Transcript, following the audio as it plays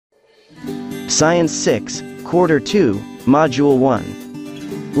Science 6, Quarter 2, Module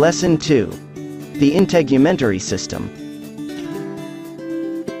 1. Lesson 2. The Integumentary System.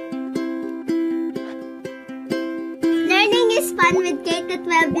 Learning is fun with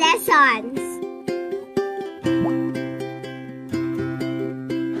K-12 lessons.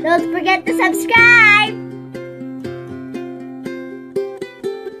 Don't forget to subscribe!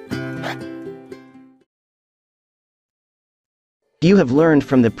 You have learned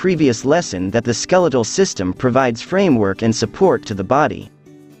from the previous lesson that the skeletal system provides framework and support to the body.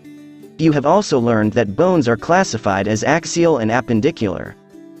 You have also learned that bones are classified as axial and appendicular.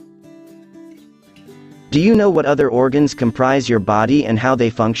 Do you know what other organs comprise your body and how they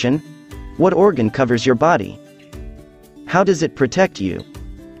function? What organ covers your body? How does it protect you?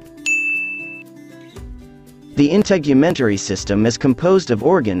 The integumentary system is composed of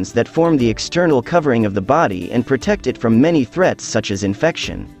organs that form the external covering of the body and protect it from many threats such as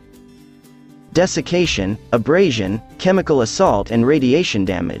infection, desiccation, abrasion, chemical assault, and radiation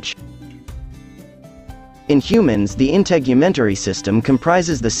damage. In humans, the integumentary system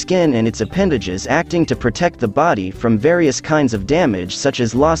comprises the skin and its appendages acting to protect the body from various kinds of damage such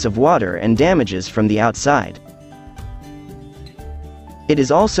as loss of water and damages from the outside. It is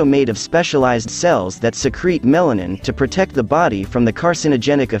also made of specialized cells that secrete melanin to protect the body from the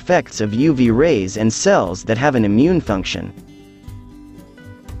carcinogenic effects of UV rays and cells that have an immune function.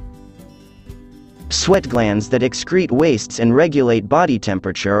 Sweat glands that excrete wastes and regulate body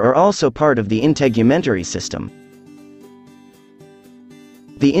temperature are also part of the integumentary system.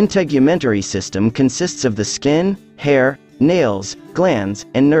 The integumentary system consists of the skin, hair, nails, glands,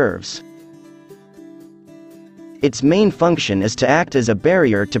 and nerves. Its main function is to act as a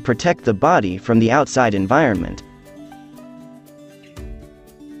barrier to protect the body from the outside environment.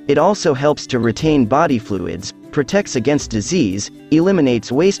 It also helps to retain body fluids, protects against disease,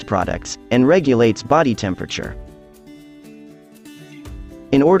 eliminates waste products, and regulates body temperature.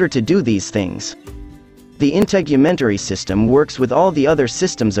 In order to do these things, the integumentary system works with all the other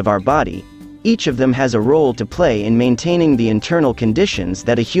systems of our body. Each of them has a role to play in maintaining the internal conditions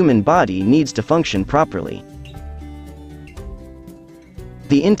that a human body needs to function properly.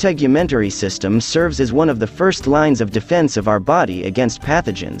 The integumentary system serves as one of the first lines of defense of our body against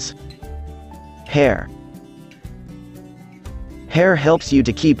pathogens. Hair. Hair helps you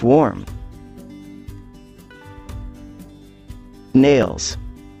to keep warm. Nails.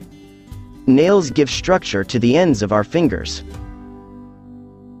 Nails give structure to the ends of our fingers.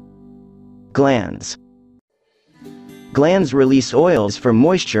 Glands. Glands release oils for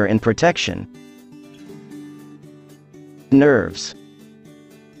moisture and protection. Nerves.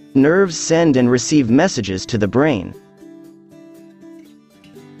 Nerves send and receive messages to the brain.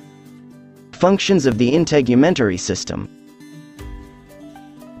 Functions of the integumentary system.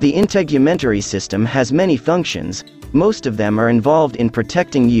 The integumentary system has many functions. Most of them are involved in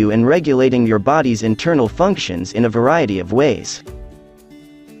protecting you and regulating your body's internal functions in a variety of ways.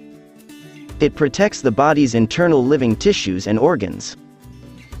 It protects the body's internal living tissues and organs.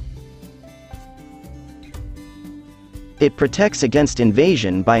 It protects against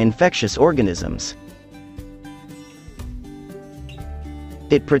invasion by infectious organisms.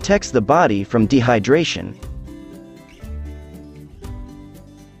 It protects the body from dehydration.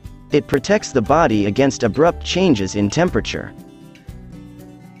 It protects the body against abrupt changes in temperature.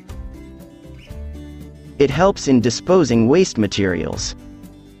 It helps in disposing waste materials.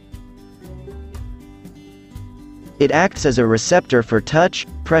 It acts as a receptor for touch,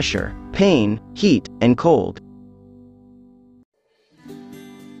 pressure, pain, heat, and cold.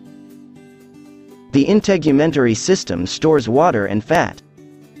 The integumentary system stores water and fat.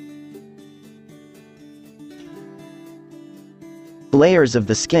 Layers of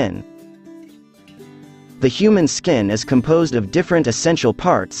the skin. The human skin is composed of different essential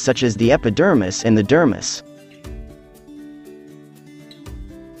parts such as the epidermis and the dermis.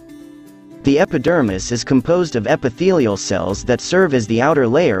 The epidermis is composed of epithelial cells that serve as the outer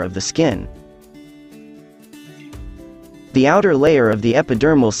layer of the skin. The outer layer of the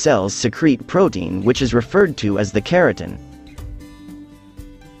epidermal cells secrete protein which is referred to as the keratin.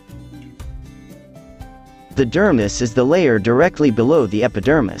 The dermis is the layer directly below the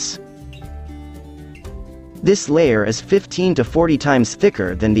epidermis. This layer is 15 to 40 times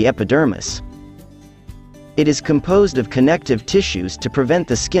thicker than the epidermis. It is composed of connective tissues to prevent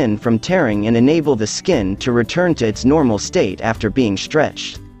the skin from tearing and enable the skin to return to its normal state after being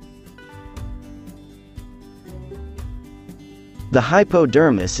stretched. The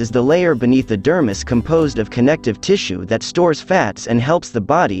hypodermis is the layer beneath the dermis composed of connective tissue that stores fats and helps the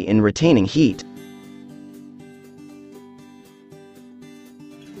body in retaining heat.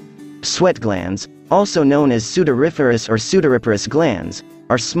 Sweat glands, also known as sudoriferous or sudoriparous glands,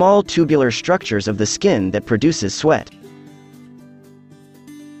 are small tubular structures of the skin that produces sweat.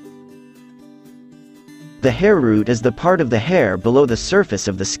 The hair root is the part of the hair below the surface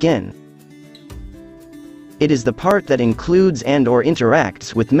of the skin. It is the part that includes and/or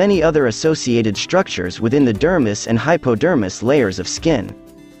interacts with many other associated structures within the dermis and hypodermis layers of skin.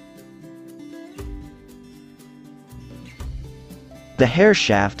 The hair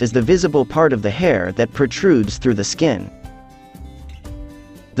shaft is the visible part of the hair that protrudes through the skin.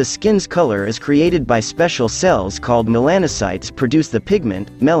 The skin's color is created by special cells called melanocytes produce the pigment,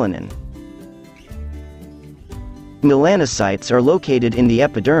 melanin. Melanocytes are located in the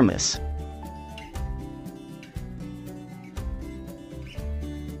epidermis.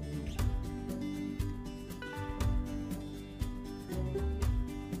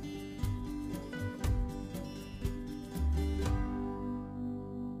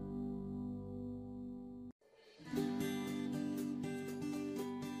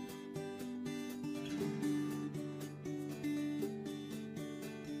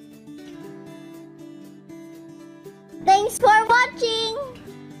 Thanks for